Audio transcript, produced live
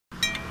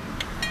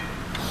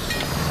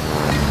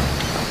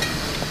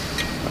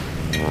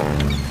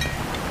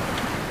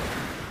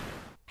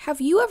Have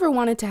you ever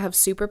wanted to have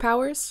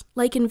superpowers,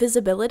 like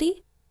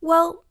invisibility?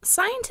 Well,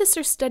 scientists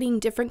are studying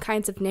different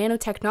kinds of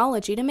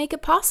nanotechnology to make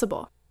it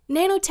possible.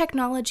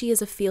 Nanotechnology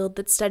is a field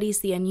that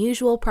studies the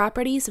unusual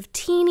properties of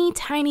teeny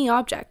tiny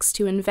objects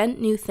to invent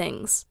new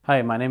things.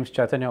 Hi, my name is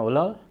Chaitanya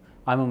Ullal.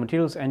 I'm a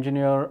materials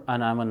engineer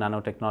and I'm a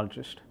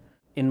nanotechnologist.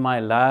 In my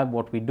lab,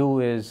 what we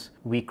do is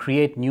we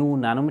create new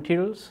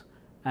nanomaterials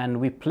and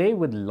we play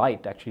with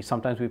light. Actually,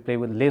 sometimes we play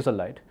with laser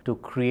light to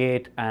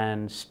create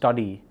and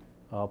study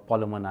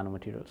polymer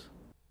nanomaterials.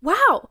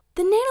 Wow!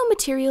 The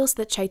nanomaterials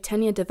that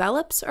Chaitanya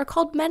develops are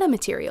called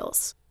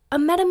metamaterials. A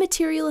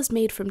metamaterial is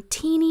made from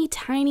teeny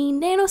tiny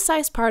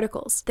nano-sized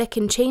particles that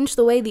can change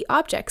the way the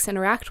objects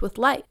interact with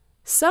light.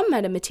 Some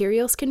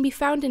metamaterials can be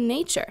found in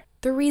nature.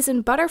 The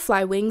reason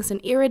butterfly wings and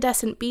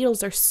iridescent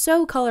beetles are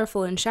so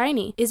colorful and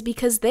shiny is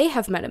because they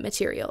have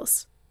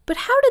metamaterials. But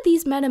how do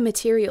these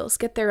metamaterials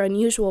get their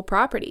unusual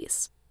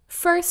properties?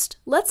 First,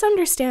 let's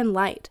understand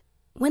light.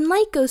 When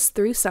light goes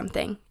through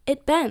something,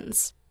 it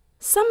bends.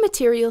 Some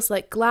materials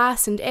like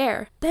glass and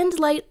air bend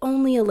light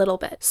only a little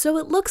bit, so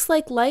it looks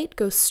like light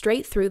goes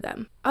straight through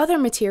them. Other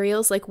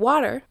materials like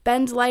water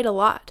bend light a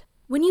lot.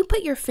 When you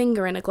put your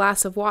finger in a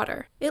glass of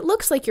water, it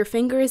looks like your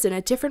finger is in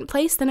a different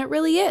place than it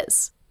really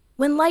is.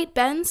 When light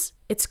bends,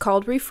 it's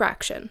called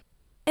refraction.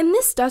 And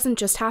this doesn't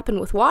just happen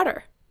with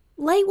water.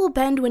 Light will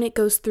bend when it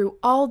goes through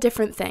all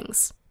different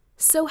things.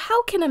 So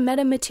how can a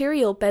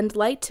metamaterial bend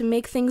light to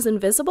make things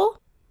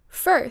invisible?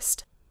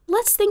 First,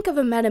 let's think of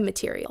a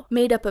metamaterial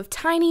made up of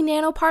tiny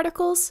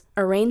nanoparticles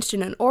arranged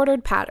in an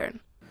ordered pattern.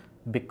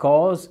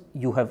 Because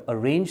you have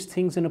arranged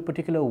things in a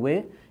particular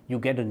way, you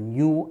get a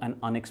new and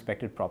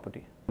unexpected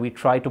property. We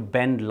try to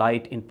bend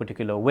light in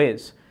particular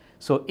ways.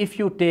 So if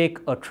you take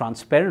a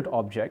transparent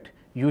object,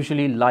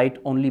 usually light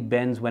only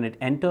bends when it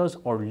enters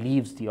or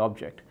leaves the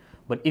object.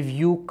 But if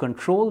you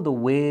control the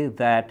way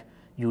that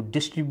you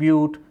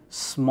distribute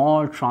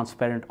small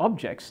transparent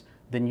objects,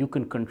 then you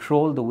can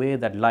control the way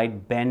that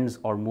light bends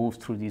or moves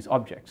through these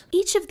objects.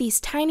 Each of these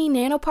tiny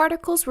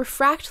nanoparticles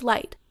refract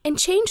light and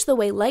change the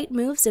way light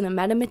moves in a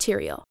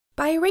metamaterial.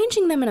 By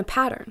arranging them in a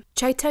pattern,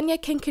 Chaitanya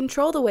can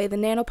control the way the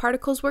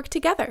nanoparticles work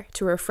together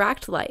to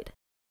refract light.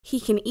 He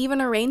can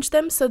even arrange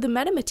them so the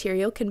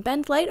metamaterial can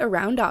bend light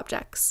around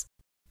objects.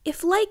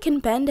 If light can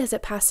bend as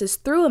it passes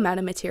through a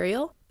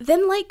metamaterial,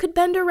 then light could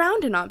bend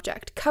around an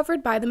object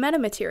covered by the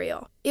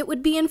metamaterial. It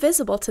would be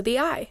invisible to the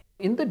eye.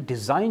 In the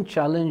design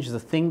challenge, the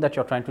thing that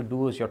you're trying to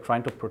do is you're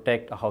trying to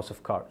protect a house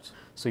of cards.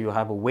 So you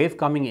have a wave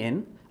coming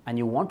in and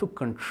you want to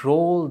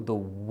control the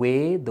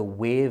way the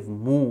wave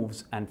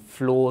moves and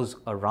flows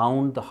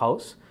around the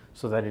house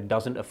so that it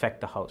doesn't affect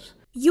the house.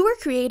 You are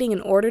creating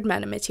an ordered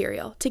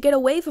metamaterial to get a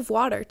wave of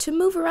water to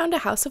move around a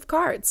house of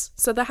cards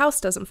so the house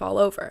doesn't fall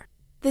over.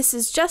 This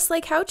is just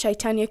like how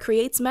Chaitanya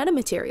creates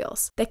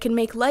metamaterials that can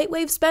make light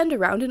waves bend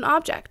around an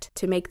object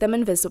to make them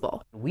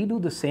invisible. We do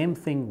the same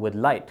thing with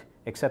light,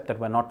 except that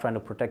we're not trying to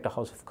protect a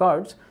house of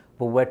cards,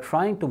 but we're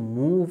trying to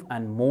move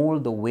and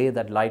mold the way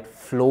that light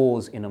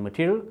flows in a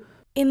material.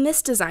 In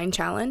this design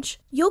challenge,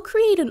 you'll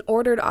create an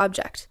ordered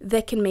object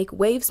that can make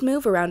waves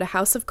move around a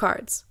house of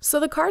cards so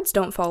the cards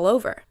don't fall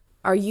over.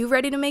 Are you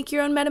ready to make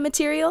your own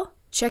metamaterial?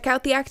 Check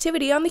out the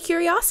activity on the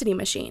Curiosity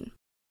machine.